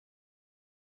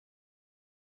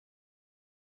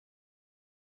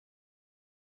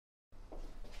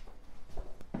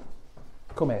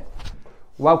Come here.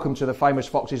 Welcome to the Famous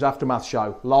Foxes Aftermath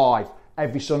Show, live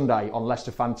every Sunday on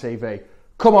Leicester Fan TV.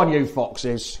 Come on, you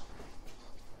Foxes.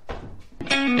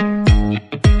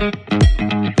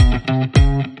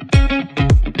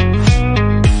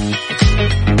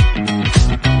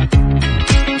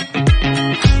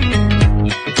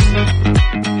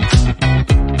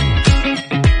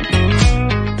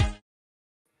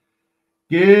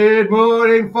 Good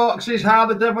morning, Foxes. How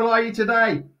the devil are you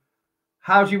today?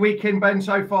 How's your weekend been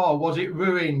so far? Was it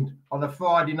ruined on a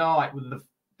Friday night with the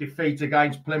defeat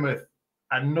against Plymouth?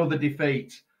 Another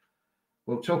defeat.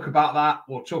 We'll talk about that.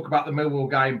 We'll talk about the Millwall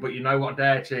game, but you know what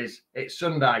day it is. It's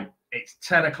Sunday. It's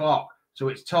 10 o'clock. So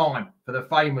it's time for the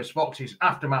Famous Foxes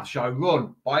Aftermath Show,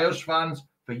 run by us fans,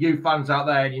 for you fans out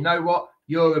there. And you know what?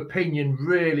 Your opinion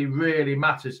really, really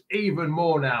matters even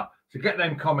more now. So get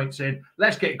them comments in.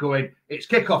 Let's get going. It's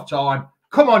kickoff time.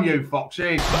 Come on, you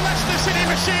Foxes. The Leicester City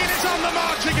machine is on the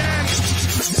march again.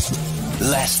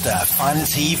 Leicester Fan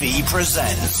TV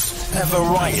presents a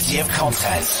variety of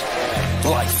content,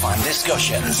 like fan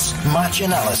discussions, match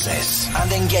analysis,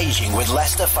 and engaging with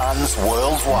Leicester fans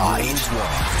worldwide.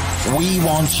 We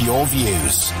want your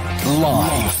views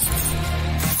live.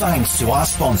 Thanks to our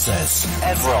sponsors,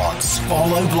 Everard's,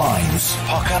 Follow Blinds,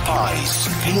 Pocker Pies,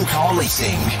 Pink Car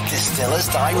Leasing, Distillers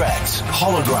Direct,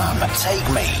 Hologram, Take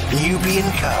Me, Newbie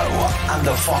 & Co, and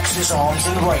the Foxes Arms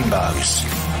and Rainbows.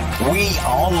 We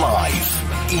are live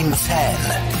in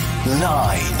 10,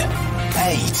 9,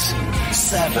 8,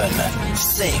 7,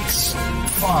 6,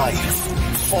 5,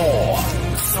 4,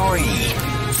 3,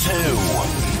 2,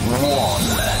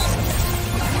 1.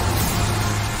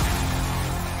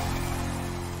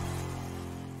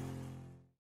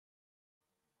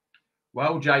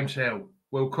 Well, James Hill,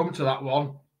 we'll come to that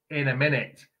one in a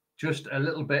minute. Just a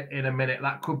little bit in a minute.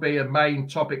 That could be a main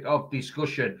topic of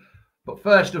discussion. But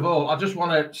first of all, I just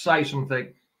want to say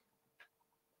something.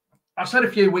 I said a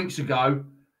few weeks ago,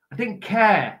 I didn't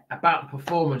care about the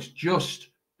performance, just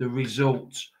the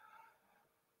results.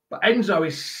 But Enzo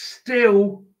is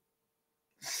still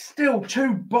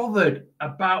too bothered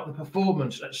about the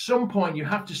performance. At some point, you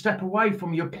have to step away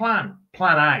from your plan.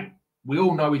 Plan A. We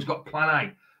all know he's got plan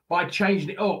A. By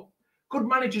changing it up. Good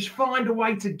managers find a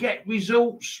way to get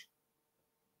results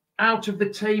out of the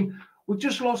team. We've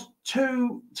just lost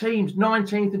two teams,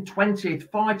 19th and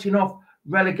 20th, fighting off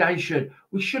relegation.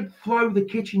 We should throw the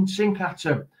kitchen sink at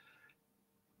them.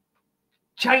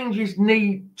 Changes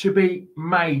need to be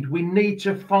made. We need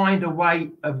to find a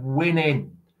way of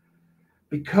winning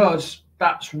because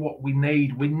that's what we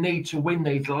need. We need to win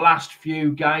these last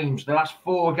few games. The last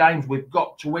 4 games, we've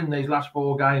got to win these last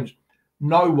 4 games.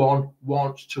 No one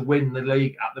wants to win the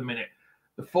league at the minute.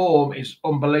 The form is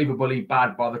unbelievably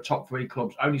bad by the top 3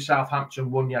 clubs. Only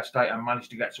Southampton won yesterday and managed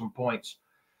to get some points.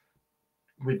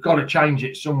 We've got to change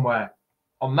it somewhere.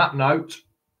 On that note,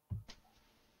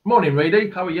 morning,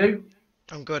 Reedy. How are you?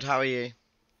 I'm good. How are you?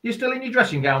 You're still in your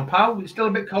dressing gown, pal? It's still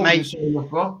a bit cold.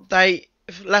 Mate,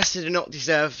 Leicester do not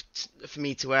deserve for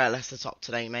me to wear a Leicester top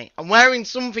today, mate. I'm wearing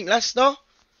something Leicester.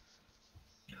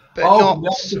 But not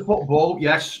the football,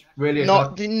 yes, really.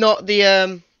 Not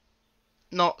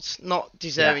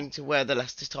deserving to wear the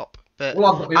Leicester top. But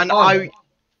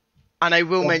I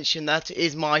will mention that it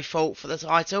is my fault for the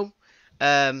title.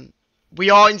 We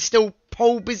are in still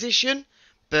pole position,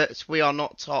 but we are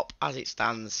not top as it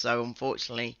stands. So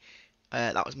unfortunately,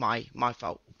 that was my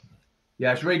fault.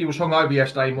 Yes, Reedy was hungover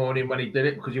yesterday morning when he did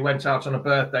it because he went out on a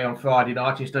birthday on Friday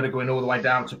night instead of going all the way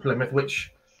down to Plymouth,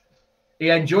 which. He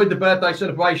enjoyed the birthday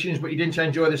celebrations, but you didn't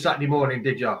enjoy the Saturday morning,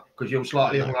 did you? Because you were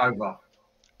slightly hungover.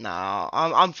 No,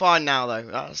 I'm fine now, though.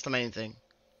 That's the main thing.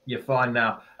 You're fine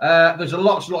now. There's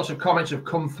lots of comments have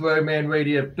come through. Me and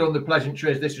Reedy have done the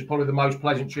pleasantries. This is probably the most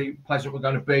pleasant we're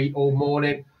going to be all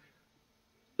morning.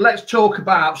 Let's talk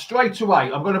about, straight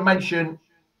away, I'm going to mention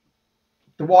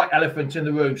the white elephant in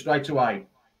the room straight away.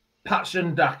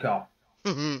 Patson Daka.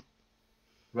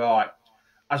 Right.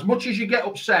 As much as you get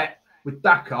upset with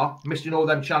Daka missing all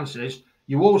them chances,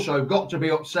 you also got to be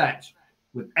upset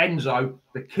with Enzo,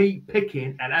 the key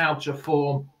picking and out of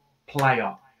form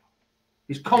player.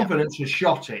 His confidence has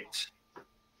shot it.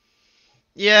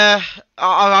 Yeah,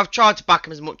 I've tried to back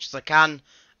him as much as I can.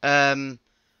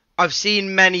 I've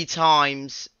seen many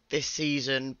times this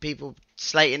season people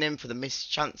slating him for the missed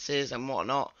chances and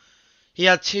whatnot. He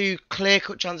had 2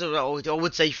 clear-cut chances, or I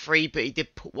would say 3, but he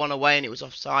did put 1 away and it was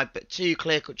offside. But 2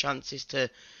 clear-cut chances to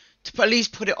at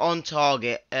least put it on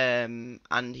target, and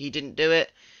he didn't do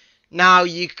it. Now,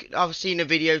 I've seen a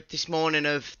video this morning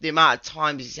of the amount of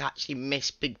times he's actually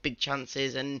missed big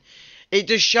chances, and it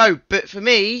does show. But for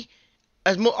me,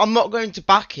 I'm not going to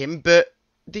back him, but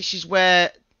this is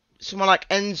where someone like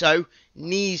Enzo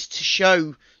needs to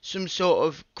show some sort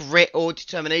of grit or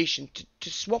determination to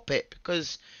swap it,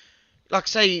 because, like I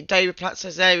say, David Platt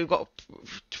says there, we've got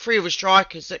 3 other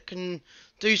strikers that can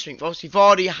do something. Obviously,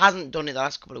 Vardy hasn't done it the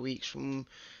last couple of weeks from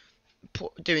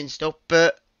doing stuff,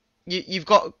 but you've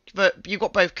got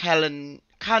both Kell and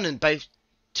Cannon both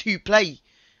to play.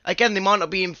 Again, they might not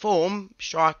be in form,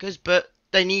 strikers, but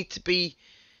they need to be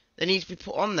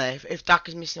put on there. If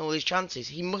Daka's missing all these chances,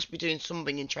 he must be doing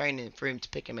something in training for him to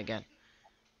pick him again.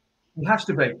 He has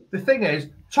to be. The thing is,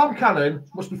 Tom Cannon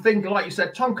must be thinking, like you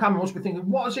said, Tom Cannon must be thinking,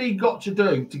 what has he got to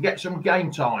do to get some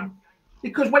game time?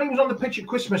 Because when he was on the pitch at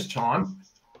Christmas time,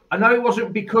 I know it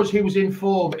wasn't because he was in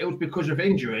form, it was because of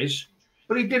injuries,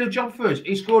 but he did a job for us.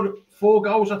 He scored 4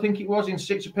 goals, I think it was, in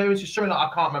 6 appearances, something like,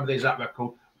 I can't remember the exact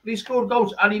record. But he scored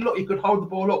goals, and he could hold the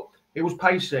ball up. It was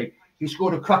pacey. He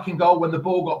scored a cracking goal when the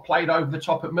ball got played over the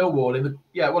top at Millwall. It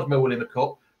was Millwall in the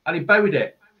cup, and he buried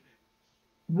it.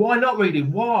 Why not, really?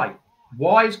 Why?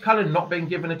 Why is Cullen not being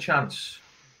given a chance?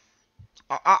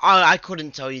 I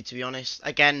couldn't tell you, to be honest.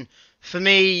 Again, for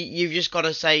me, you've just got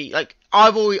to say, like,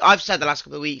 I've said the last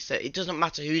couple of weeks that it doesn't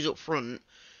matter who's up front,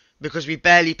 because we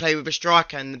barely play with a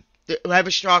striker, and whoever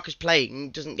striker's playing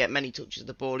doesn't get many touches of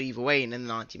the ball either way in the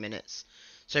 90 minutes.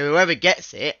 So whoever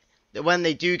gets it, that when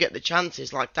they do get the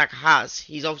chances, like Daka has,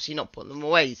 he's obviously not putting them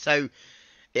away. So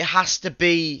it has to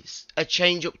be a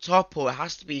change up top, or it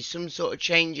has to be some sort of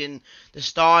change in the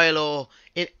style or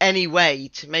in any way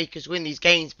to make us win these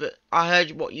games. But I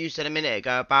heard what you said a minute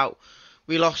ago about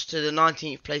we lost to the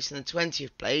 19th place and the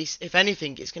 20th place. If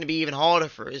anything, it's going to be even harder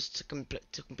for us to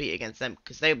compete against them,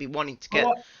 because they'll be wanting to get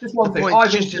just one thing.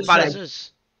 points just as bad as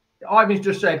us. Ivan's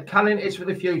just said Cannon is for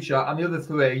the future, and the other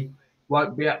 3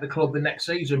 won't be at the club the next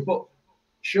season. But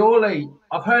surely,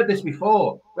 I've heard this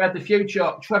before. We had the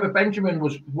future. Trevor Benjamin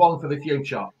was one for the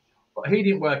future, but he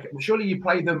didn't work. Surely you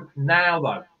play them now,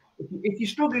 though. If you're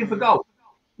struggling for goal,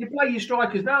 you play your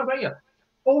strikers now, don't you?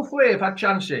 All 3 have had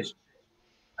chances.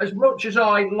 As much as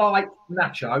I like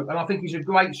Nacho, and I think he's a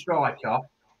great striker,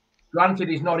 granted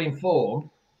he's not in form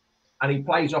and he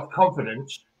plays off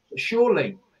confidence, but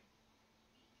surely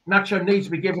Nacho needs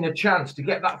to be given a chance to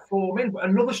get that form in. But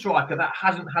another striker that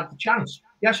hasn't had the chance.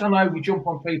 Yes, I know we jump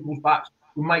on people's backs.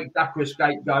 We make Daka a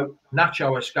scapegoat,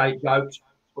 Nacho a scapegoat.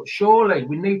 But surely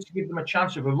we need to give them a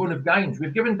chance of a run of games.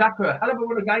 We've given Daka a hell of a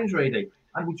run of games, really.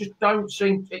 And we just don't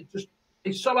seem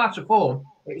it's so out of form.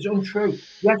 It's untrue.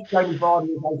 Yes, Jamie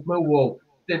Vardy against Millwall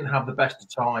didn't have the best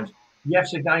of times.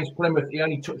 Yes, against Plymouth, he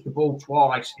only touched the ball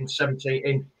twice in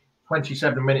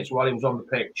 27 minutes while he was on the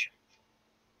pitch.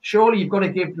 Surely you've got to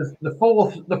give the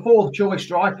fourth choice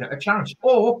striker a chance,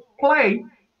 or play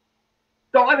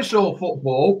dinosaur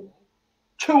football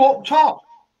 2 up top.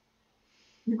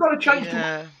 You've got to change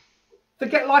to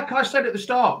get, like I said at the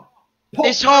start.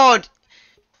 It's hard.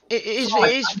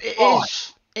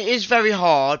 It is very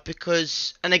hard,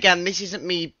 because, and again, this isn't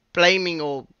me blaming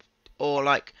or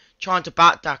like trying to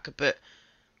back Daka, but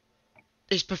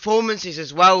it's performances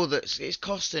as well that's it's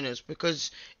costing us,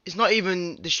 because it's not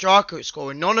even the striker that's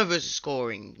scoring. None of us are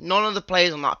scoring. None of the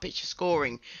players on that pitch are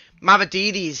scoring.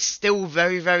 Mavadidi is still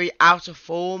very, very out of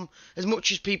form. As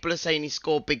much as people are saying he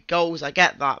scored big goals, I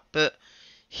get that, but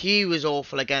he was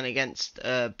awful again against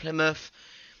Plymouth.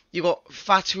 You got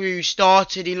Fatu, who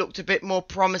started. He looked a bit more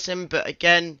promising, but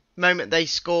again, the moment they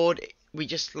scored, we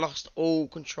just lost all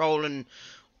control and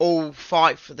all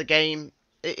fight for the game.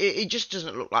 It just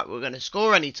doesn't look like we're going to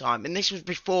score any time. And this was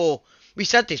before, we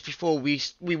said this before we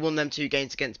won them 2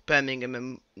 games against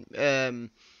Birmingham and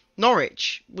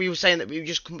Norwich. We were saying that we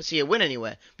just couldn't see a win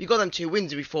anywhere. We got them 2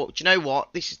 wins and we thought, do you know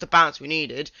what? This is the bounce we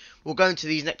needed. We'll go into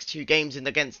these next 2 games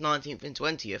against 19th and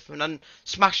 20th and then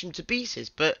smash them to pieces.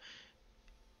 But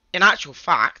in actual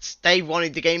fact, they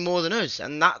wanted the game more than us.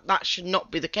 And that should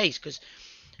not be the case, because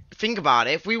think about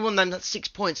it. If we won them 6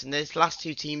 points and these last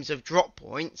 2 teams have dropped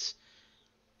points,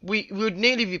 we would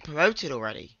nearly be promoted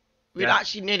already. We'd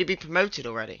actually nearly be promoted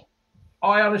already.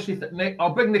 I honestly think, Nick,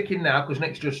 I'll bring Nick in now because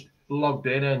Nick's just logged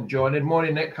in and joined in.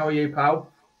 Morning, Nick. How are you,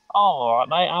 pal? Oh, all right,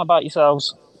 mate. How about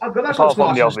yourselves? Oh, good. That's what's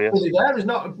nice. There's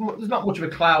not much of a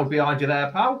cloud behind you there,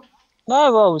 pal.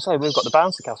 No, well, we say we've got the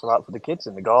bouncy castle out for the kids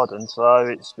in the garden,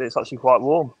 so it's actually quite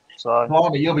warm. So,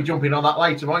 Blimey, you'll be jumping on that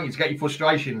later, won't you, to get your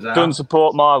frustrations out? Don't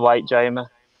support my weight, Jamie.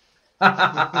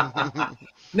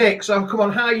 Nick, so come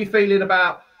on, how are you feeling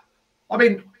about? I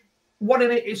mean,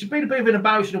 it's been a bit of an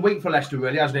embarrassing week for Leicester,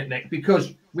 really, hasn't it, Nick?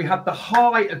 Because we had the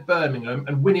high of Birmingham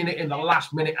and winning it in the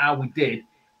last minute how we did.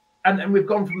 And then we've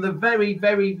gone from the very,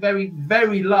 very, very,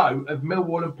 very low of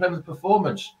Millwall and Plymouth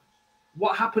performance.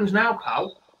 What happens now,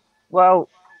 pal? Well,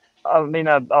 I mean,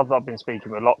 I've been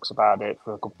speaking with Locks about it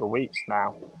for a couple of weeks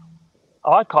now.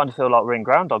 I kind of feel like we're in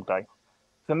Groundhog Day.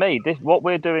 For me, what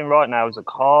we're doing right now is a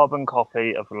carbon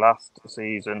copy of last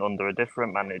season under a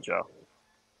different manager.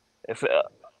 If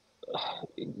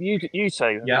you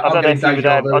two, Yeah, I I'm don't know getting if you were deja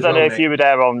there. vu I as don't well, know if Nick. you were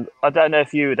there on. I don't know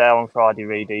if you were there on Friday,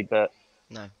 Reedy. But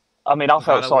No. I mean, I I'm glad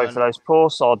felt I sorry weren't. for those poor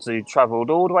sods who travelled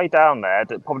all the way down there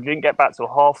that probably didn't get back till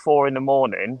 4:30 in the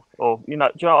morning, or do you know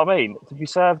what I mean? To be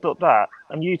served up that,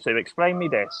 and you two, explain me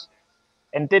this: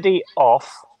 and Diddy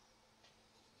off,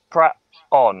 Pratt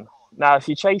on. Now, if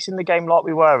you're chasing the game like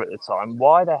we were at the time,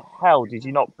 why the hell did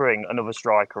you not bring another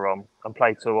striker on and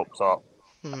play two up top?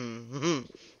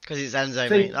 Because it's Enzo,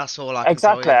 mate. See, That's all I can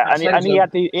tell Exactly, you. and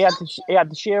he had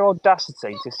the sheer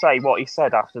audacity to say what he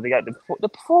said after the game. The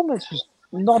performance was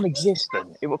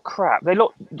non-existent. It was crap.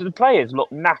 The players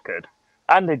looked knackered,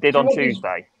 and they did see on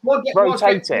Tuesday.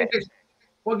 Rotate it.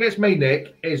 what gets me,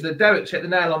 Nick, is that Derek's hit the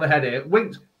nail on the head here.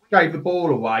 Winks gave the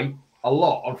ball away a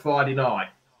lot on Friday night.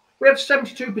 We had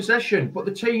 72 possession, but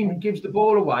the team gives the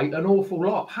ball away an awful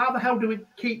lot. How the hell do we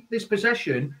keep this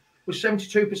possession with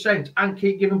 72% and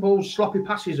keep giving balls sloppy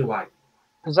passes away?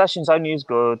 Possession's only as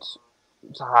good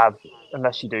to have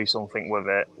unless you do something with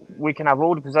it. We can have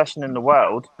all the possession in the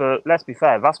world, but let's be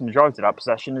fair, vast majority of that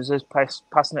possession is just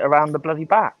passing it around the bloody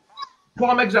back.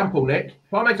 Prime example, Nick.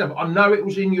 Prime example. I know it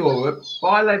was in Europe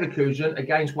by Leverkusen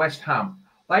against West Ham.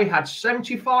 They had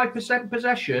 75%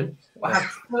 possession, but had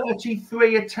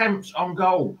 33 attempts on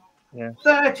goal. Yeah.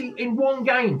 30 in one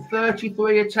game,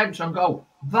 33 attempts on goal.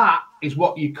 That is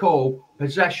what you call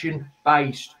possession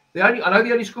based. I know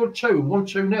they only scored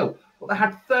 2-0, but they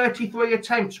had 33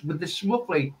 attempts with this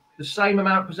roughly the same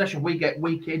amount of possession we get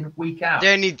week in, week out. The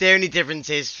only difference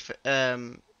is,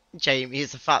 Jamie,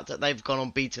 is the fact that they've gone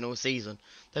unbeaten all season.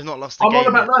 They've not lost a game.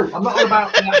 I'm not on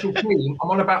about the actual team.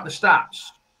 I'm on about the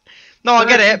stats. No, I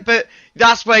get it, but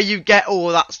that's where you get all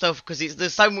that stuff because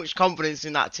there's so much confidence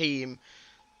in that team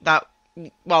that,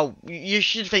 well, you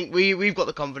should think we've got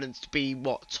the confidence to be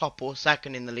top or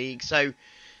second in the league. So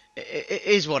it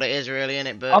is what it is, really, isn't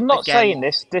it? But I'm not saying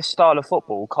this style of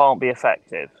football can't be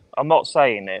effective. I'm not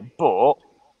saying it, but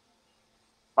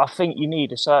I think you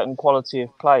need a certain quality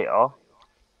of player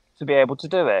to be able to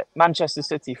do it. Manchester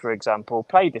City, for example,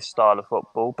 play this style of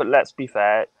football, but let's be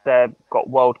fair, they've got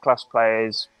world-class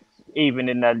players, even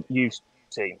in their youth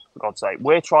team, for God's sake.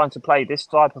 We're trying to play this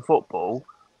type of football,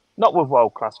 not with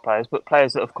world-class players, but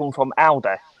players that have come from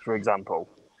Aldi, for example.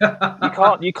 You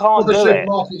can't do it.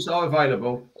 Supermarkets are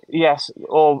available. Yes,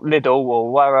 or Lidl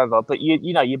or wherever, but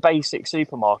you know your basic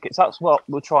supermarkets. That's what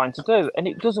we're trying to do, and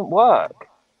it doesn't work.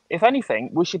 If anything,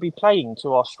 we should be playing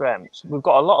to our strengths. We've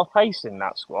got a lot of pace in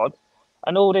that squad,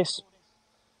 and all this,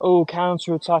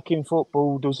 counter-attacking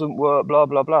football doesn't work. Blah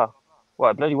blah blah.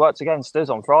 Well, it bloody worked against us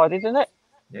on Friday, didn't it?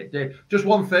 Yeah, it did. Just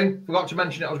one thing, forgot to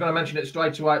mention it. I was going to mention it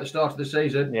straight away at the start of the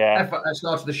season. Yeah.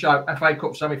 Start of the show. FA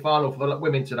Cup semi-final for the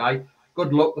women today.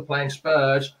 Good luck. They're playing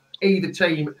Spurs.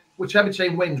 Whichever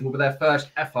team wins will be their first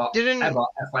ever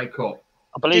FA Cup.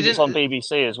 I believe it's on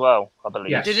BBC as well. I believe.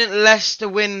 Yes. Didn't Leicester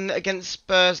win against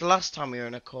Spurs last time we were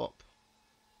in a cup?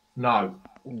 No,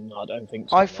 I don't think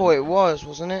so. I thought it was,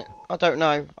 wasn't it? I don't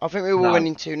know. I think we were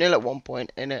winning 2-0 at one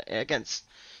point against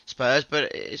Spurs, but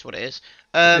it is what it is.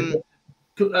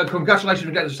 Congratulations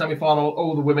on getting to the semi-final,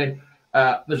 all the women.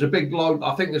 There's a big load.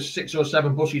 I think there's 6 or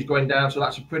 7 buses going down, so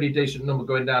that's a pretty decent number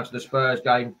going down to the Spurs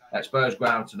game at Spurs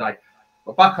ground today.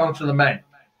 But back onto the men.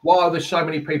 While there's so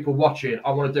many people watching,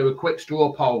 I want to do a quick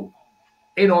straw poll.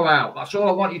 In or out? That's all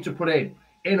I want you to put in.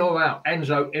 In or out?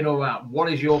 Enzo, in or out?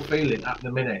 What is your feeling at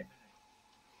the minute?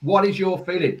 What is your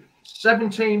feeling?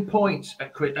 17 points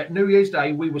at New Year's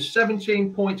Day. We were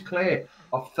 17 points clear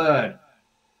of third.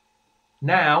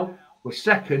 Now we're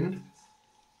second.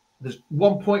 There's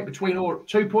 1 point between, or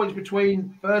 2 points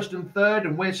between first and third,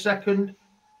 and we're second.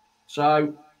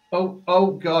 So,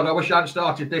 oh God, I wish I hadn't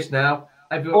started this now.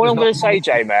 All I'm going to say,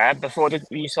 J-Man, before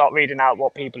you start reading out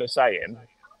what people are saying,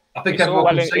 I think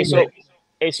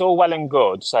it's all well and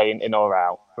good saying in or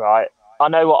out, right? I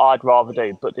know what I'd rather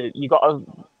do, but you got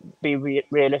to be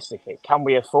realistic. Can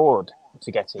we afford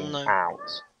to get him out?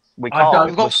 We can't.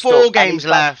 We've got 4 games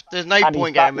left. There's no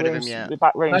point getting rid of him yet. The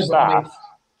backroom staff.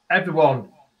 Everyone.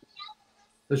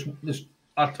 There's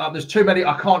too many.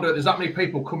 I can't do it. There's that many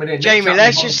people coming in. Jamie,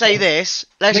 let's just say this.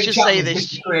 He's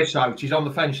on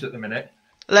the fence at the minute.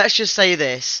 Let's just say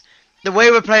this. The way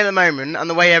we're playing at the moment and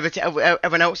the way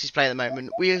everyone else is playing at the moment,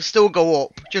 we'll still go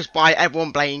up just by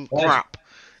everyone playing crap.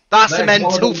 That's the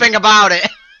mental thing about it.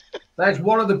 There's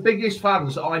one of the biggest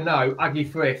fans that I know, Aggie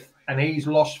Frith, and he's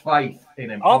lost faith in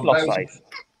him. I've lost faith.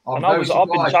 I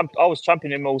was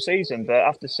championing him all season, but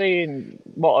after seeing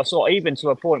what I saw, even to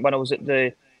a point when I was at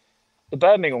the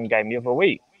Birmingham game the other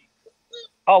week,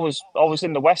 I was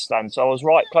in the West Stand, so I was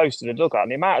right close to the dugout.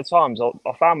 And the amount of times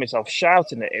I found myself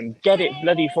shouting at him, "Get it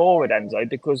bloody forward, Enzo!"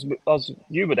 Because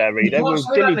you were there, You Reader. We can't were say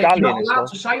that, dilly Nick. You're dallying not and allowed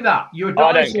stuff. to say that. You're a I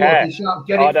don't dinosaur. care. You shout,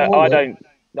 get I it don't. I forward. don't.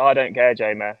 I don't care,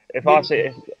 Jamie. If I see,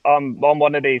 if I'm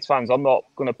one of these fans, I'm not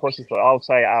going to pussyfoot. I'll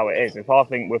say it how it is. If I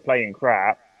think we're playing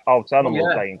crap, I'll tell them Oh, we're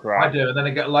yeah, playing I crap. do. And then I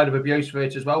get a load of abuse for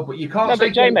it as well. But you can't No, say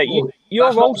but get it Jamie, forward. you're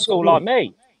That's not old the school football. like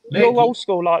me. Nick, You're old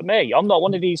school like me. I'm not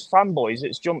one of these fanboys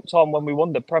that's jumped on when we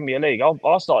won the Premier League.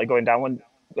 I started going down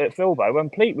at Filbo when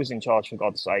Pleat was in charge, for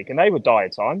God's sake, and they were dire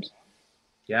times.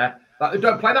 yeah. Like, they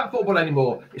don't play that football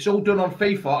anymore. It's all done on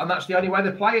FIFA, and that's the only way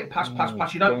they play it. Pass, pass,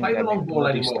 pass. You don't play the long ball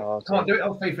anymore. Can't do it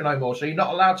on FIFA no more. So you're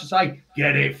not allowed to say,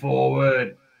 get it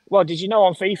forward. Well, did you know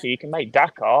on FIFA you can make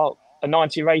Dakar a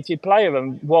 90 rated player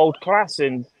and world class,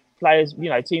 and players,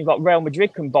 teams like Real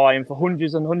Madrid can buy him for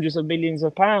hundreds and hundreds of millions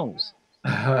of pounds.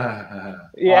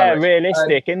 Yeah,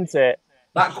 realistic, isn't it?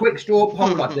 That quick straw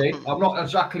poll I did, I'm not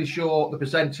exactly sure the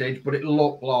percentage, but it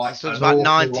looked like So it's about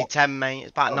 90-10, mate.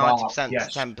 It's about 90% to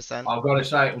 10%. I've got to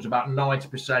say it was about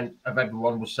 90% of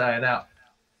everyone was saying that.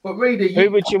 But really,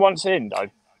 who would you want in though?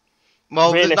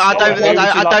 Well, I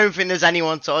don't think there's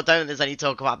anyone. I don't think there's any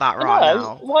talk about that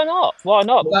now. Why not? Why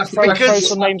not? Well, throw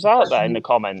some names out there in the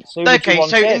comments. Okay,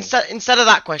 so instead of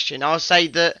that question, I'll say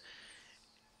that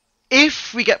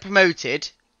if we get promoted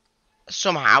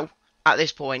somehow at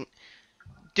this point,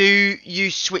 do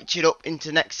you switch it up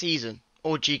into next season,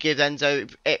 or do you give Enzo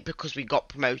it because we got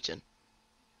promoted?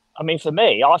 I mean, for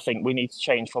me, I think we need to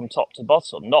change from top to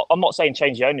bottom. I'm not saying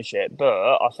change the ownership, but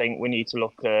I think we need to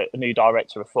look at a new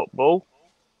director of football,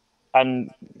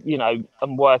 and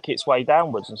and work its way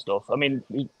downwards and stuff. I mean,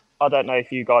 I don't know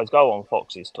if you guys go on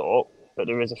Fox's Talk, but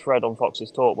there is a thread on Fox's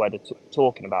Talk where they're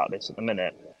talking about this at the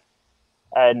minute.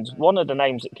 And one of the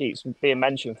names that keeps being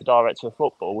mentioned for director of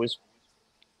football was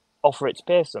Fritz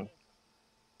Pearson.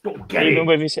 Even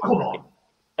with his,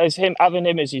 having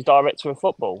him as his director of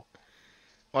football.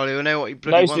 Well, he'll know what he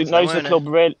bloody wants. Knows the club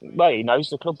he knows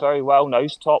the club very well,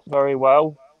 knows Top very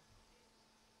well.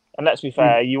 And let's be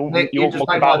fair, you won't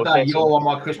muck about with Pearson. You're on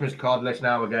my Christmas card list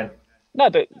now again. No,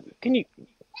 but can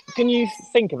you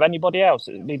think of anybody else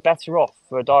that would be better off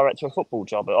for a director of football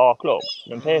job at our club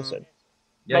than Pearson?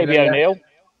 Maybe O'Neill.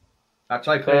 I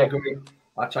totally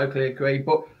agree.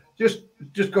 But just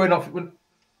going off,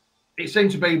 it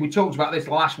seems to be, we talked about this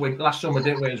last summer,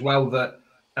 didn't we, as well, that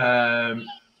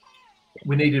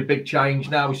we needed a big change.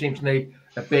 Now we seem to need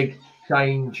a big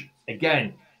change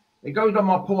again. It goes on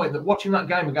my point that watching that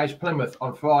game against Plymouth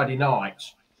on Friday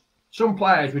nights, some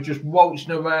players were just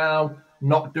waltzing around,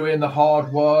 not doing the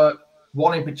hard work.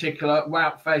 One in particular,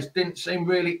 Wout Fez, didn't seem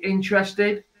really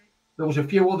interested. There was a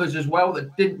few others as well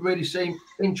that didn't really seem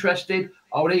interested.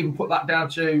 I would even put that down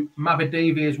to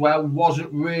Mavadivi as well.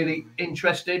 Wasn't really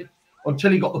interested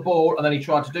until he got the ball, and then he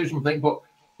tried to do something, but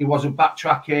he wasn't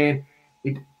backtracking.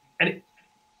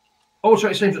 Also,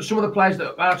 it seems that some of the players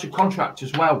that are out of contract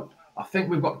as well, I think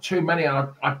we've got too many, and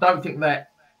I don't think they're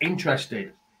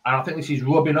interested. And I think this is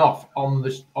rubbing off on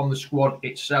the squad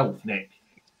itself, Nick.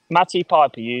 Matty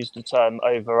Piper used the term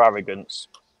over arrogance.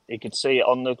 He could see it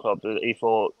on the club that he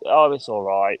thought, "Oh, it's all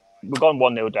right. We've gone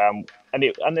 1-0 down."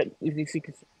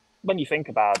 When you think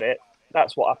about it,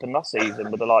 that's what happened last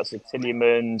season with the likes of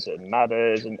Tillemans and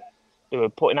Madders, and they were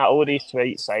putting out all these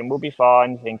tweets saying we'll be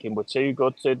fine, thinking we're too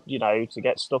good to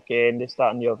get stuck in this,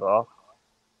 that, and the other.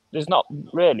 There's not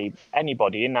really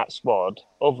anybody in that squad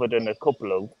other than a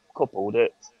couple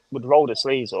that would roll the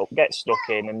sleeves up, get stuck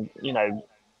in, and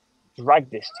drag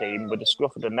this team with the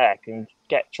scruff of the neck and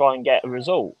try and get a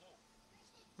result.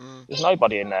 There's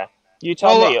nobody in there. You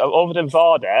tell me, other than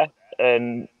Varda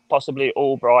and possibly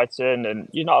Albrighton, and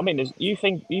you know what I mean. You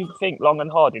think long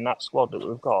and hard in that squad that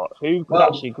we've got. Who could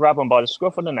actually grab them by the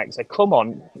scruff of the neck and say, "Come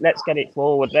on, let's get it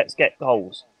forward, let's get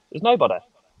goals"? There's nobody.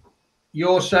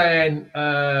 You're saying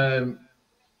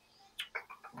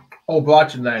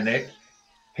Albrighton there, Nick.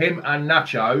 Him and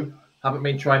Nacho haven't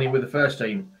been training with the first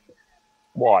team.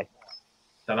 Why?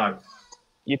 Don't know.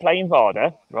 You're playing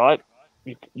Varda, right?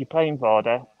 You're playing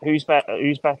Varda. Who's better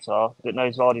that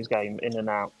knows Vardy's game in and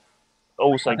out?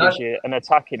 Also gives you an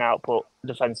attacking output,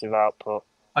 defensive output.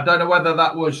 I don't know whether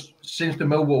that was since the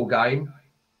Millwall game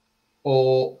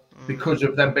or because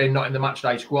of them being not in the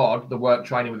matchday squad, the work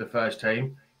training with the first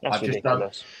team. That's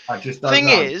ridiculous. I just don't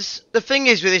know. The thing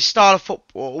is with this style of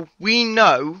football, we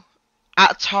know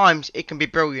at times it can be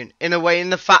brilliant in a way, in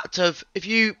the fact of if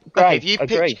you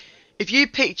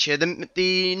picture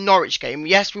the Norwich game,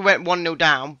 yes, we went 1-0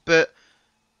 down, but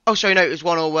it was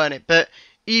 1-1, weren't it? But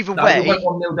either way, we went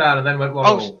 1-0 down and then went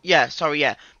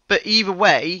 1-0. But either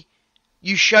way,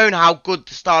 you've shown how good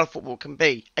the style of football can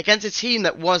be against a team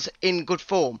that was in good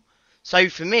form. So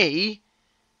for me,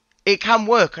 it can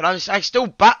work, and I still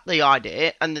back the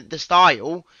idea and the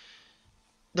style.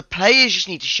 The players just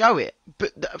need to show it.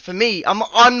 But for me,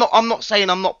 I'm not saying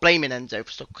I'm not blaming Enzo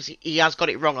for stuff, because he has got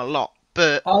it wrong a lot.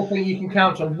 But I think you can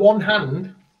count on one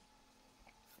hand,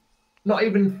 not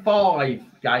even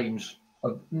 5 games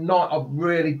of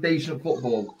really decent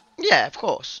football. yeah, of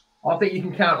course. I think you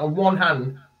can count on one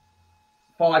hand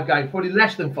 5 games, probably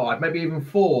less than 5, maybe even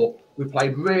 4. We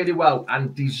played really well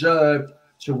and deserved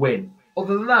to win.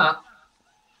 Other than that,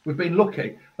 we've been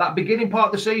lucky. That beginning part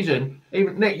of the season,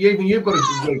 even Nick, you've got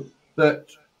to agree that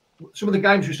some of the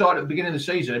games we started at the beginning of the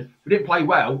season, we didn't play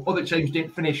well. Other teams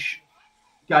didn't finish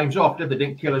games off, did they?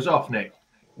 Didn't kill us off, Nick.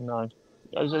 No,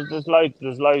 there's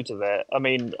loads of it. I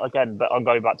mean, again, but I'm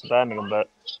going back to Birmingham, but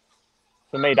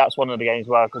for me, that's one of the games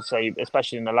where I could say,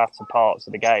 especially in the latter parts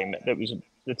of the game, that was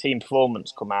the team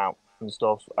performance come out and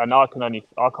stuff. And I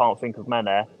can't think of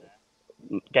many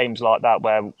games like that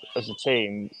where, as a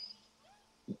team,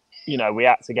 you know, we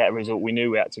had to get a result. We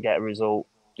knew we had to get a result,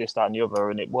 this, that, and the other,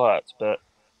 and it worked. But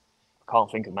I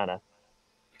can't think of many.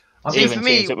 See, Even for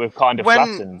me, teams that we've kind of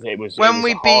flattened, it was a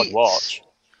hard watch.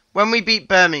 When we beat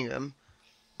Birmingham,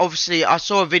 obviously I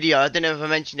saw a video, I don't know if I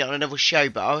mentioned it on another show,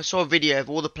 but I saw a video of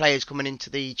all the players coming into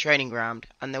the training ground,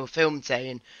 and they were filmed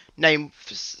saying,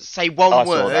 say one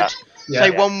word,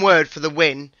 one word for the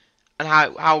win, and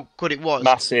how good it was.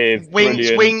 Massive,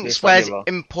 Winks, where's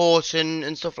important,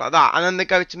 and stuff like that. And then they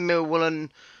go to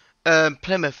Millwall and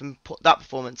Plymouth and put that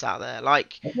performance out there.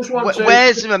 Like,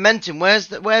 where's the momentum? Where's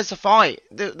the fight?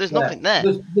 There's nothing there.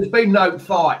 There's been no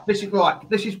fight. This is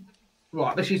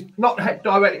not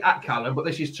directly at Callum, but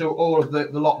this is to all of the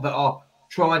lot that are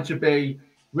trying to be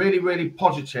really, really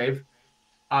positive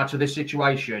out of this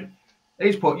situation.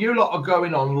 He's put, you lot are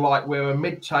going on like we're a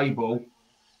mid-table.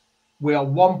 We are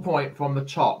 1 point from the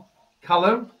top.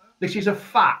 Callum, this is a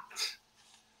fact,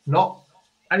 not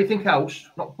anything else,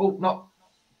 not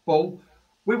bull.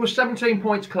 We were 17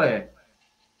 points clear.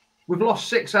 We've lost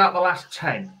 6 out of the last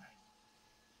 10.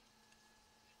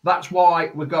 That's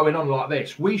why we're going on like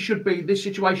this. This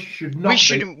situation should not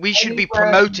we should be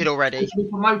promoted already. It should be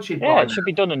promoted. Yeah, it should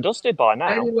be done and dusted by now.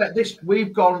 Anyway,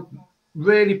 we've gone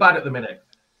really bad at the minute.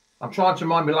 I'm trying to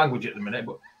mind my language at the minute,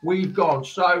 but we've gone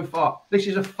so far. This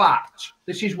is a fact.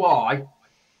 This is why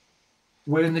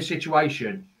we're in this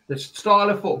situation. The style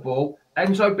of football,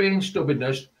 Enzo being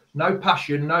stubbornness, no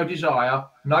passion, no desire,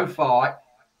 no fight.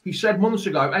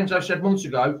 Enzo said months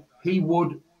ago, he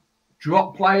would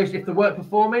drop players if they weren't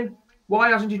performing.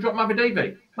 Why hasn't he dropped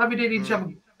Mavididi? Mavididi didn't have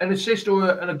an assist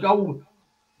and a goal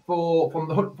from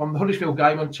the Huddersfield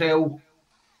game until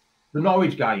the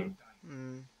Norwich game.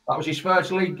 That was his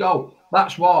first league goal.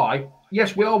 That's why,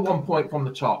 yes, we are 1 point from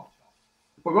the top.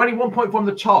 But we're only 1 point from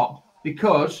the top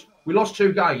because we lost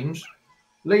 2 games.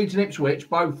 Leeds and Ipswich,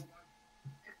 both,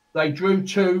 they drew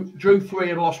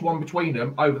 3 and lost 1 between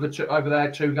them over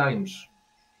their 2 games.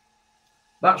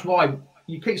 That's why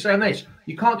you keep saying this.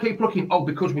 You can't keep looking,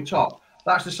 because we're top.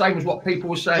 That's the same as what people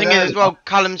were saying. The thing is, as well,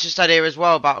 Callum's just said here as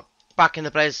well about backing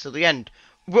the players till the end.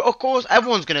 Of course,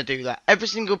 everyone's going to do that. Every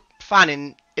single fan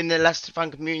in the Leicester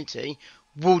fan community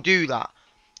will do that.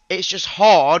 It's just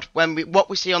hard when what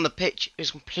we see on the pitch is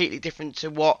completely different to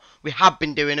what we have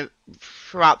been doing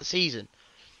throughout the season.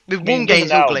 We've won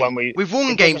games ugly. We've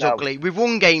won games ugly. We've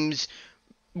won games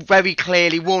very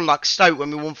clearly won, like Stoke when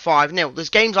we won 5-0. There's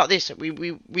games like this that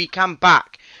we can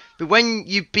back. But when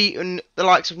you've beaten the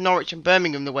likes of Norwich and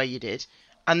Birmingham the way you did,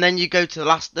 and then you go to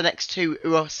the next 2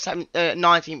 who are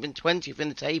 19th and 20th in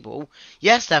the table,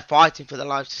 yes, they're fighting for their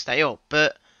lives to stay up,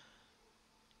 but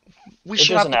we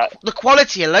should have the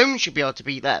quality alone should be able to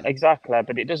beat them. Exactly,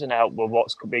 but it doesn't help with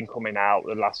what's been coming out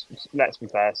the last, let's be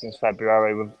fair, since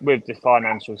February with the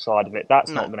financial side of it.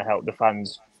 That's not going to help the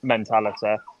fans'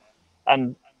 mentality.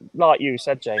 And like you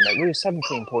said, Jamie, we were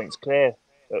 17 points clear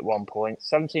at one point.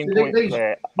 17 points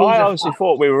clear. I honestly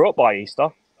thought we were up by Easter.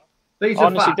 These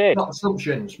are facts, not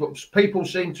assumptions, but people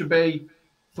seem to be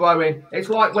throwing. It's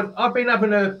like when I've been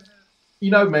having I've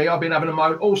been having a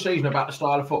moan all season about the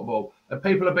style of football, and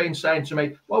people have been saying to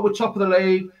me, well, we're top of the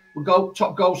league, we're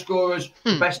top goal scorers,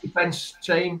 the best defence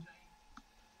team.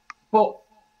 And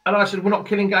I said, we're not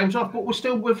killing games off, but we're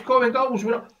scoring goals.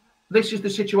 This is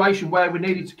the situation where we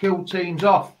needed to kill teams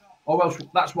off, or else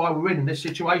that's why we're in this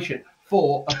situation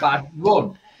for a bad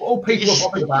run. But all people were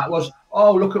talking about was,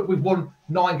 we've won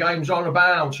 9 games on a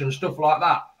bounce and stuff like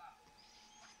that.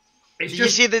 Did you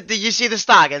see the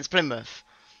stat against Plymouth?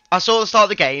 I saw at the start of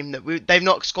the game that they've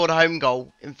not scored a home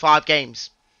goal in 5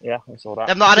 games. Yeah, I saw that.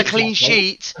 They've not had a 6 clean actually.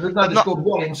 sheet. They've They've only not, scored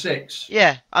 1 in 6.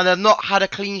 yeah, and they've not had a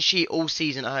clean sheet all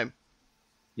season at home.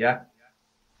 Yeah.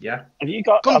 Yeah. Have you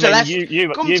got? Come I to mean, Leicester.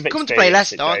 you've Come to play experienced it,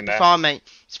 Leicester. It'll be Jamie. fine, mate.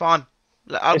 It's fine.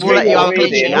 As We'll let you have a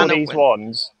clean Reedy sheet and all and a these win.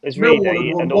 ones, as Millwall Reedy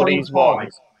have won and all 1 in these 5.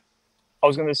 ones. I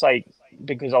was going to say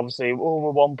because obviously,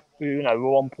 we're we're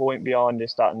 1 point behind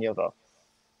this, that, and the other.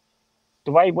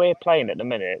 The way we're playing at the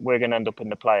minute, we're going to end up in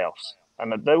the playoffs.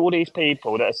 And all these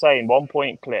people that are saying 1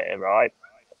 point clear, right?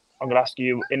 I'm going to ask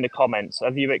you in the comments: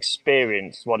 have you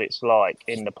experienced what it's like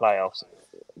in the playoffs?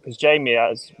 Because Jamie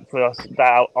has, for us,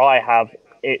 that I have.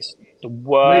 It's the Really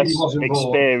worst wasn't born.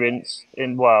 experience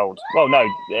in the world. Well, no,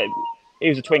 it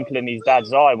was a twinkle in his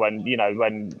dad's eye when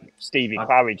Stevie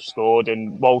Claridge scored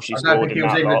and Walshy I don't scored think he and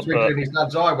was that even a lot. twinkle in his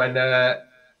dad's eye when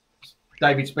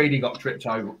David Speedy got tripped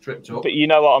up. But you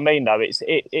know what I mean, though. It's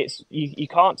you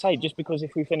can't say just because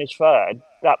if we finish third,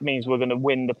 that means we're going to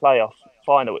win the playoff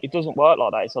final. It doesn't work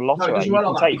like that. It's a No, it lottery. doesn't You work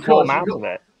can like that take form out of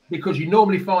it. because you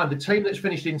normally find the team that's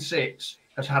finished in 6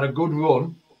 has had a good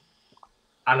run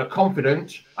and a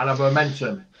confidence and a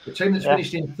momentum. The team that's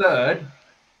finished in 3rd,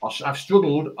 I've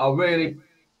struggled. I'm going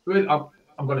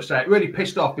to say it, really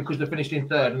pissed off because they finished in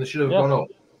 3rd and they should have gone up.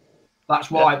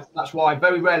 That's why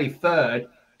very rarely 3rd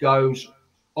goes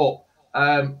up.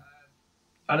 And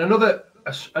another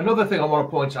thing I want to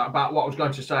point out about what I was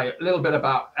going to say, a little bit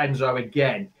about Enzo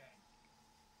again.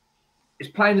 It's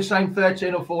playing the same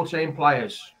 13 or 14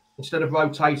 players instead of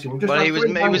rotating. He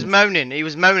was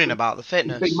moaning about the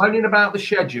fitness. He's been moaning about the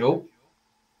schedule,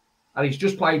 and he's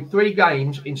just played 3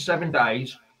 games in 7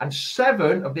 days, and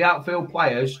 7 of the outfield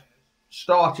players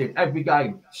started every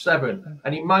game. 7,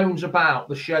 and he moans about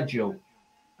the schedule,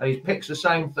 and he picks the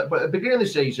same. But at the beginning of the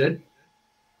season,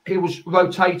 he was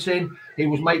rotating, he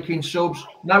was making subs.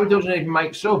 Now he doesn't even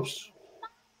make subs.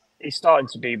 He's starting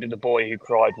to be the boy who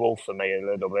cried wolf for me a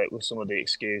little bit with some of the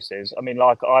excuses. I mean,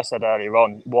 like I said earlier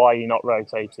on, why are you not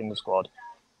rotating the squad?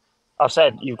 I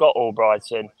said you've got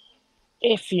Albrighton.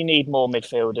 If you need more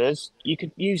midfielders, you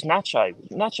could use Nacho.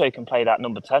 Nacho can play that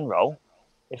number 10 role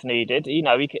if needed. He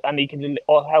can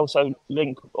also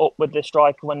link up with the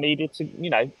striker when needed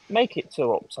to, make it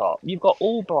 2 up top. You've got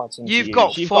Albrighton to use. You've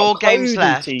got 4 games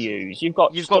left to use. You've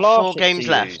got 4 games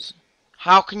left. Use.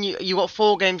 How can you've got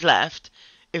 4 games left?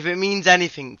 If it means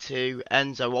anything to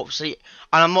Enzo, obviously,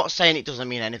 and I'm not saying it doesn't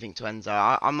mean anything to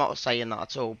Enzo. I'm not saying that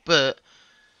at all. But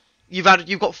you've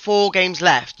got 4 games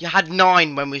left. You had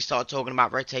 9 when we started talking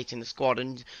about rotating the squad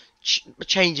and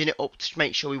changing it up to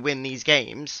make sure we win these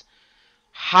games.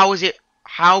 How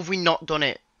have we not done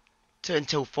it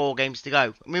until 4 games to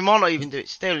go? We might not even do it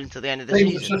still until the end of the season.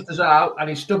 Teams have sussed us out, and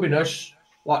it's stubbing us.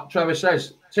 Like Trevor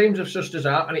says, teams have sussed us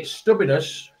out, and it's stubbing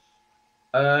us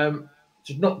to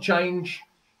not change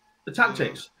the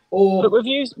tactics. But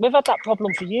we've had that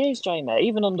problem for years, Jamie.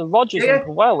 Even under Rodgers and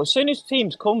Powell, as soon as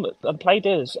teams come and play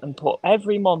us and put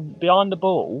everyone behind the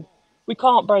ball, we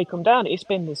can't break them down. It's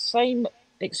been the same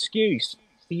excuse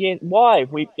for years. Why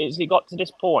has it got to this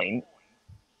point?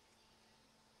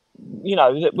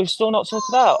 That we're still not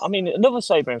sorted out. I mean, another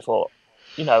sobering thought.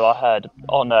 I heard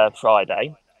on Friday.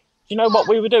 Do you know what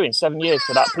we were doing 7 years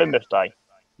to that Plymouth day?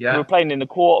 Yeah, we were playing in the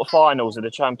quarterfinals of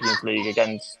the Champions League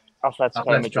against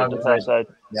Atletico Madrid. So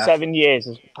 7 years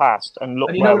has passed, and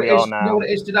look where we are now. You know what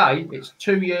it is today? It's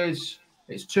 2 years.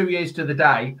 It's 2 years to the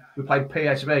day we played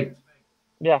PSV.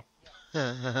 Yeah,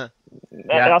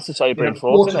 that's a sobering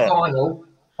thought, isn't it? Quarterfinal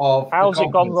of. How's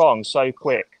it gone wrong so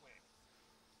quick?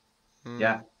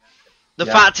 Yeah. The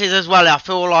fact is, as well, I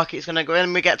feel like it's going to go.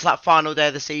 When we get to that final day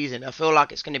of the season, I feel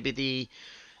like it's going to be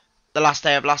the last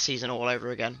day of last season all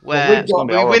over again, where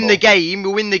we win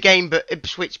the game, but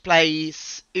Ipswich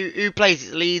plays. Who plays?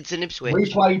 It's Leeds and Ipswich.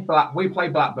 We play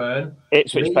Blackburn.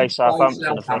 Ipswich plays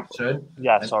Southampton.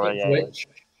 Yeah, sorry, Ipswich.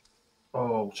 Yeah.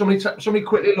 Oh, somebody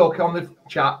quickly look on the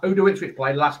chat. Who do Ipswich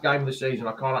play last game of the season?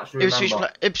 I can't actually remember.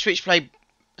 Ipswich play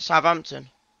Southampton.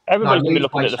 Everybody's going to be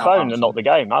looking at the phone and not the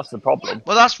game. That's the problem.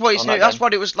 Well, that's what it was like. That's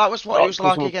what it was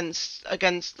like against.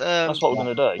 That's what we're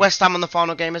going to do. West Ham in the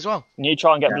final game as well. And you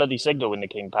try and get bloody signal in the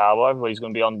King Power. Everybody's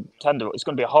going to be on tender. It's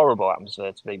going to be a horrible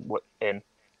atmosphere to be in.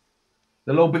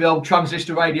 There'll all be the old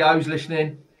transistor radios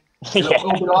listening. It'll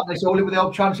all be like this, all with the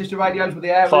old transistor radios with the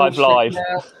air. 5 Live.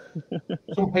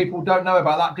 Some people don't know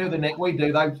about that, do they, Nick? We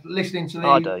do. They're listening to the.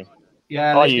 I do.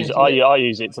 Yeah, I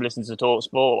use it to listen to Talk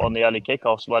Sport on the early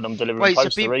kickoffs when I'm delivering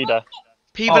post to reader.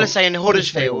 People are saying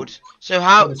Huddersfield. So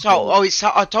how?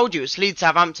 I told you it's Leeds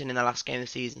Southampton in the last game of the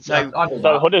season. So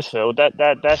Huddersfield,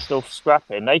 they're still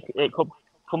scrapping. It could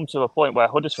come to a point where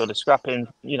Huddersfield is scrapping,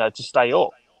 to stay up.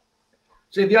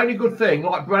 See, the only good thing,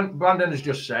 like Brandon has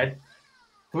just said,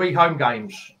 3 home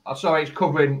games. Sorry, it's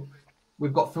covering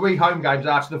we've got 3 home games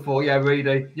out of the 4. Yeah,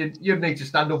 really. You'd need to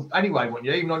stand up anyway, wouldn't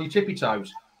you? Even on your tippy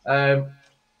toes. We've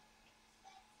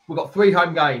got 3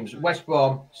 home games: West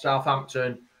Brom,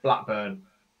 Southampton, Blackburn.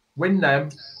 Win them,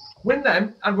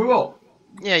 and we're up.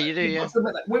 Yeah, you do. Yeah.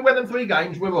 We win them 3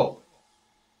 games, we're up.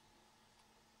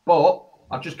 But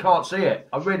I just can't see it.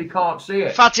 I really can't see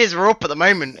it. Fact is, we're up at the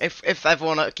moment. If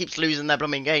everyone keeps losing their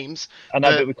blooming games, I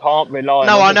know, but we can't rely.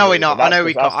 No, on I know we're others, not. but I know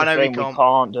we that's can't. the I know we thing, can't. We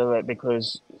can't do it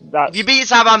because that's. If you beat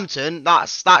Southampton,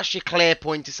 that's your clear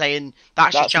point to saying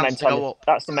that's your chance to go up.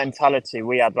 That's the mentality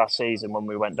we had last season when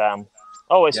we went down.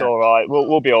 Oh, it's Yeah. all right.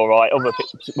 We'll be all right. Other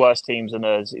worse teams than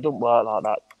us. It doesn't work like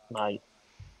that, mate.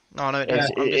 No, it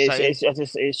It's,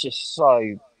 doesn't. it's just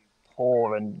so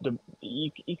poor, and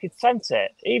you could sense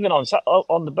it. Even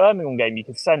on the Birmingham game, you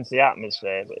could sense the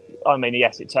atmosphere. I mean,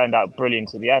 yes, it turned out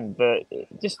brilliant at the end, but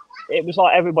it was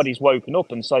like everybody's woken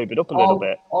up and sobered up a little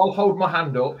bit. I'll hold my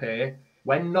hand up here.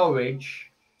 When Norwich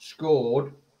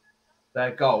scored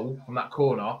their goal from that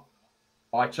corner,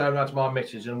 I turned around to my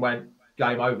missus and went,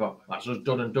 "Game over. That's us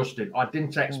done and dusted." I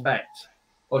didn't expect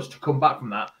us to come back from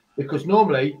that because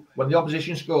normally when the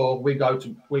opposition score, we go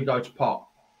to pot.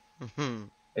 Mm-hmm.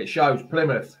 It shows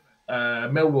Plymouth,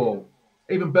 Millwall,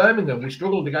 even Birmingham. We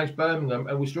struggled against Birmingham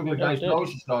and we struggled against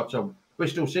Norwich to start on.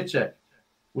 Bristol City,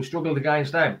 we struggled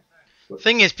against them.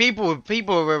 Thing is, people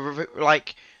were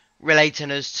like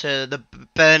relating us to the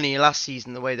Burnley last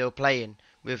season, the way they were playing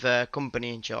with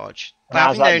Company in charge.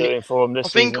 How's that doing for them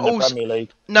this season in the Premier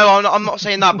League? No, I'm not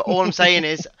saying that, but all I'm saying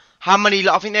is how many.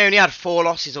 I think they only had 4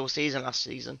 losses all season last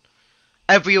season.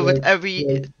 They only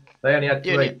had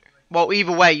 3. Well,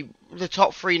 either way, the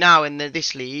top 3 now in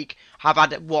this league have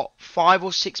had 5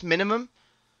 or 6 minimum.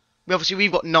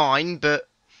 We've got 9, but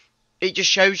it just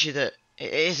shows you that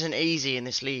it isn't easy in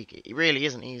this league. It really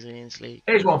isn't easy in this league.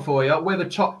 Here's one for you. We're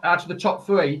out of the top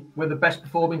 3. We're the best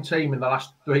performing team in the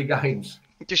last 3 games.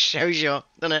 It just shows you,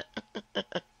 doesn't it?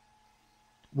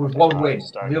 With 1 win.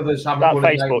 The others haven't that won.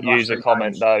 Facebook user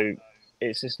comment though,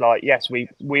 it's just like, yes,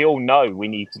 we all know we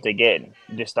need to dig in,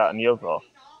 this, that, and the other.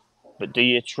 But do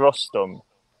you trust them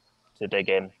to dig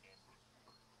in?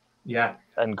 Yeah.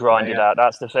 And grind it out.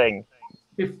 That's the thing.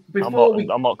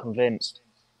 I'm not convinced.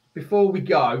 Before we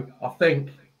go, I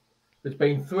think there's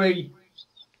been 3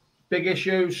 big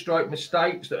issues,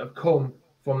 mistakes that have come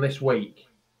from this week.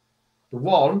 The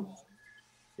one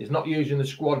is not using the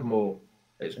squad more.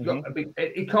 It's got to be.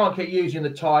 It can't keep using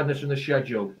the tiredness and the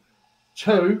schedule.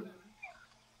 2,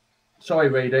 sorry,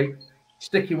 Reedy,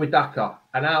 sticking with Daka,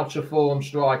 an out of form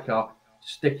striker,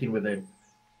 sticking with him.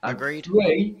 And agreed.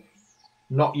 3,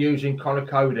 not using Connor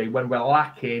Cody when we're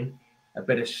lacking a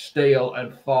bit of steel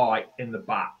and fight in the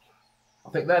back. I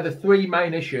think they're the 3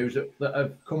 main issues that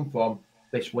have come from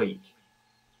this week.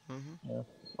 Yeah,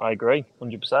 I agree,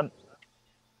 100%.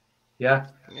 Yeah,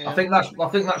 I think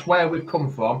that's where we've come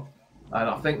from, and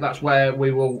I think that's where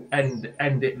we will end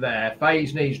it there.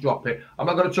 Faye's knees dropping. I'm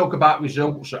not going to talk about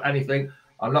results or anything.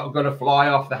 I'm not going to fly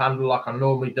off the handle like I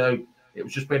normally do. It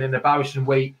was just been an embarrassing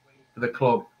week for the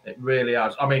club. It really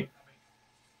has. I mean,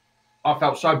 I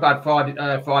felt so bad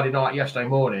Friday night, yesterday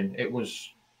morning. It was.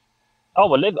 I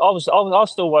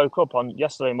was still woke up on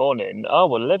yesterday morning. I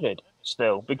was livid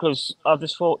still because I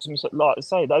just thought to myself, like I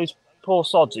say, those poor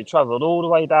sods who travelled all the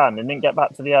way down and didn't get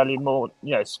back to the early morning,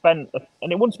 and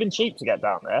it wouldn't have been cheap to get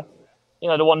down there.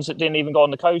 The ones that didn't even go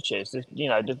on the coaches,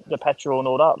 the petrol and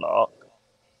all that lot.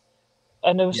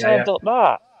 And they were served up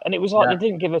that. And it was like they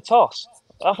didn't give a toss.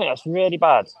 I think that's really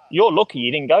bad. You're lucky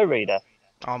you didn't go, Reader.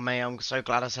 Oh, mate, I'm so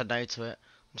glad I said no to it.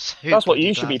 That's what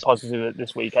you should be positive at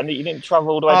this weekend, that you didn't travel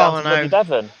all the way down to bloody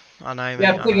Devon. I know, mate.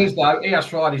 Yeah, the thing is, though, he has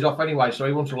Fridays off anyway, so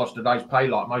he wouldn't have lost a day's pay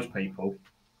like most people.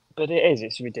 But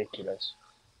it's ridiculous.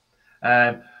 All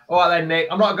right then, Nick.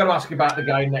 I'm not going to ask you about the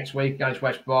game next week against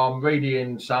West Brom. Reedy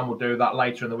and Sam will do that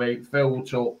later in the week. Phil will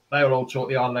talk. They'll all talk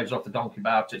the iron legs off the donkey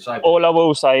about it. So all I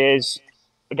will say is,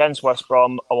 against West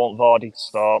Brom, I want Vardy to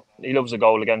start. He loves a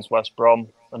goal against West Brom,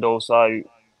 and also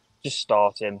just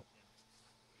start him.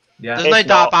 Yeah. There's no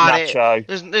doubt about it.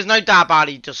 There's no doubt about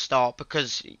it. He just start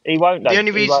because he won't. The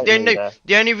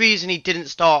only reason he didn't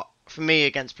start for me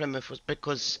against Plymouth was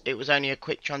because it was only a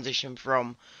quick transition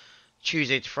from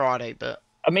Tuesday to Friday. But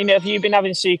I mean, have you been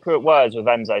having secret words with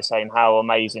Enzo saying how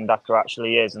amazing Daka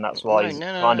actually is, and that's why he's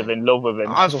kind of in love with him?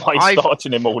 That's why he's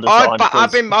starting him all the time. But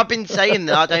I've been saying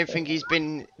that I don't think he's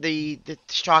been the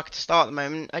striker to start at the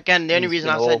moment. Again, the only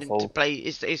reason I said him to play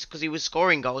is because he was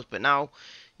scoring goals, but now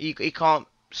he can't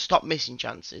stop missing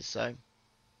chances. So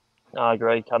I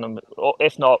agree, Cannon.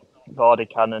 If not Vardy,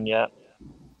 Cannon, yeah.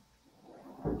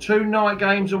 2 night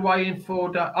games away in 4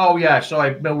 days. Oh yeah,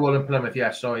 sorry, Millwall and Plymouth.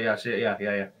 Yeah, sorry,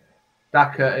 yeah.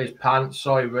 Daka his pants.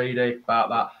 Sorry, Reedy,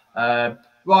 about that.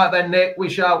 Right then, Nick, we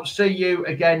shall see you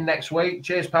again next week.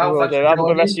 Cheers, pal. Have a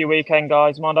good rest of your weekend,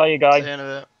 guys. Mind how you go. See you in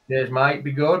a bit. Cheers, mate.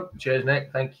 Be good. Cheers,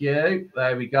 Nick. Thank you.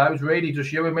 There we go. It's really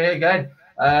just you and me again.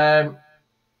 I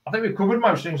think we've covered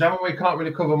most things, haven't we? Can't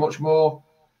really cover much more.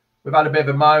 We've had a bit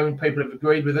of a moan. People have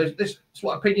agreed with us. This is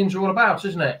what opinions are all about,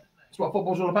 isn't it? It's what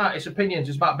football's all about. It's opinions.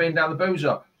 It's about being down the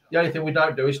boozer. The only thing we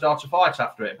don't do is start a fight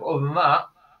after it. But other than that,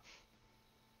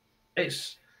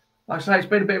 it's, like I say, it's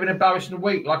been a bit of an embarrassing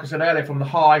week. Like I said earlier, from the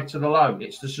high to the low.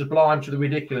 It's the sublime to the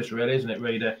ridiculous, really, isn't it,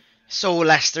 Reader? It's all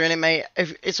Leicester, innit, mate?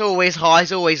 It's always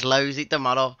highs, always lows. It don't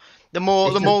matter. The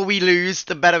more we lose,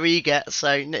 the better we get.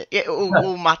 So it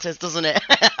all matters, doesn't it?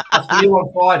 That's for you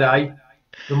on Friday.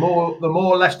 The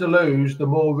more Leicester lose, the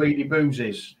more Reedy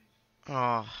boozes.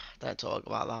 Oh, don't talk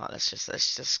about that. Let's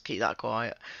just keep that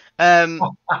quiet. But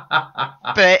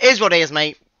it is what it is,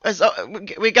 mate.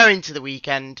 We're going to the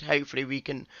weekend. Hopefully we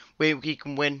can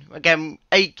win again.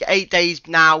 8 days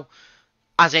now,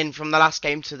 as in from the last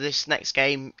game to this next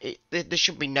game. There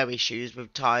should be no issues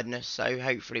with tiredness. So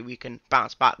hopefully we can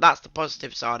bounce back. That's the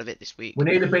positive side of it this week. We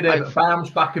need a bit of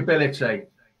bounce back ability.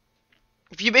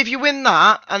 If you win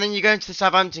that, and then you go into the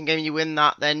Southampton game and you win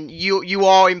that, then you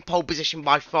are in pole position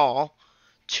by far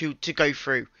to go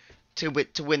through to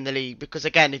win the league. Because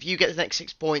again, if you get the next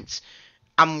 6 points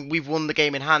and we've won the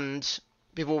game in hand,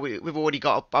 we've already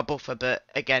got a buffer. But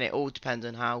again, it all depends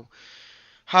on how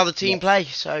the team play.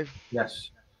 So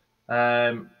yes,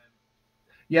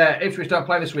 Ipswich don't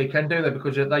play this weekend, do they?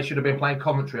 Because they should have been playing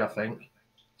commentary, I think.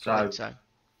 So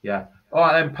yeah. All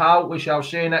right then, pal. We shall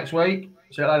see you next week.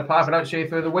 See you later, pal. If I don't see you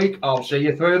through the week, I'll see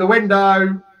you through the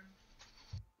window.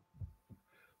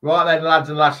 Right then, lads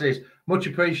and lasses. Much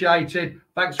appreciated.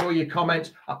 Thanks for all your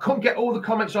comments. I couldn't get all the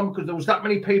comments on because there was that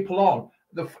many people on.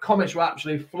 The comments were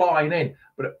absolutely flying in.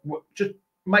 But just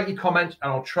make your comments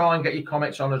and I'll try and get your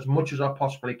comments on as much as I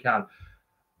possibly can.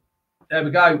 There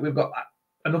we go. We've got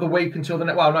another week until the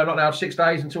next... Well, no, not now. 6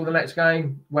 days until the next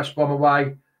game. West Brom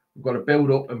away. We've got to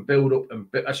build up and build up and...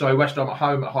 Sorry, West Ham at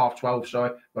home at 12:30. Sorry.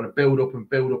 We've got to build up and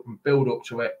build up and build up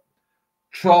to it.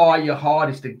 Try your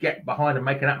hardest to get behind and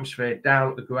make an atmosphere down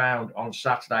at the ground on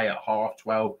Saturday at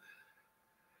 12:30.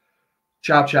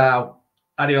 Ciao, ciao.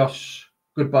 Adios.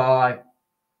 Goodbye.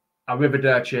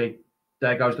 Arrivederci.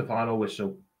 There goes the final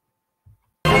whistle.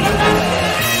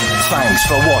 Thanks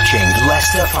for watching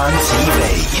Leicester Fan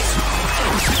TV.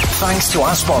 Thanks to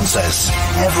our sponsors,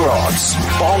 Everod's,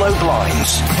 Barlow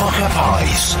Blinds, Booker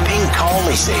Pies, Pink Car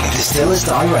Leasing, Distillers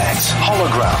Direct,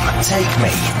 Hologram, Take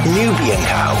Me, Nubian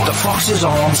Cow, The Fox's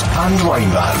Arms and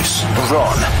Rainbows.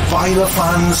 Run by the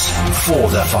fans, for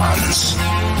the fans.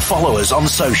 Follow us on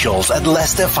socials at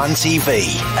Leicester Fan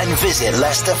TV and visit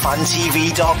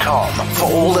LeicesterFanTV.com for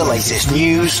all the latest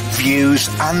news, views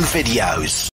and videos.